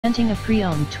Presenting a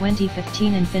pre-owned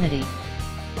 2015 Infiniti.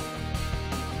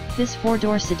 This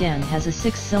four-door sedan has a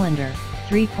six-cylinder,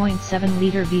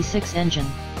 3.7-liter V6 engine,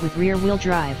 with rear-wheel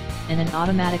drive, and an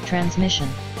automatic transmission.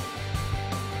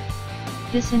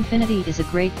 This Infiniti is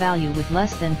a great value with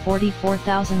less than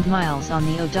 44,000 miles on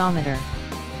the odometer.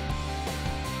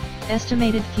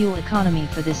 Estimated fuel economy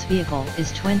for this vehicle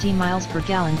is 20 miles per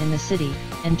gallon in the city,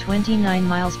 and 29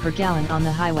 miles per gallon on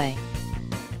the highway.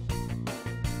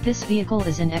 This vehicle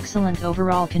is in excellent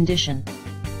overall condition.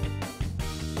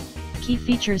 Key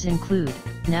features include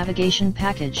navigation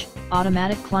package,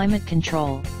 automatic climate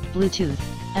control, Bluetooth,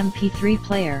 MP3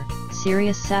 player,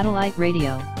 Sirius satellite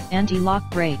radio, anti-lock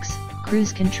brakes,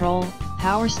 cruise control,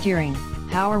 power steering,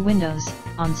 power windows,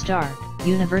 OnStar,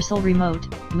 universal remote,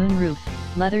 moonroof,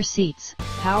 leather seats,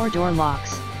 power door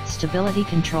locks, stability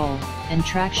control, and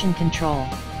traction control.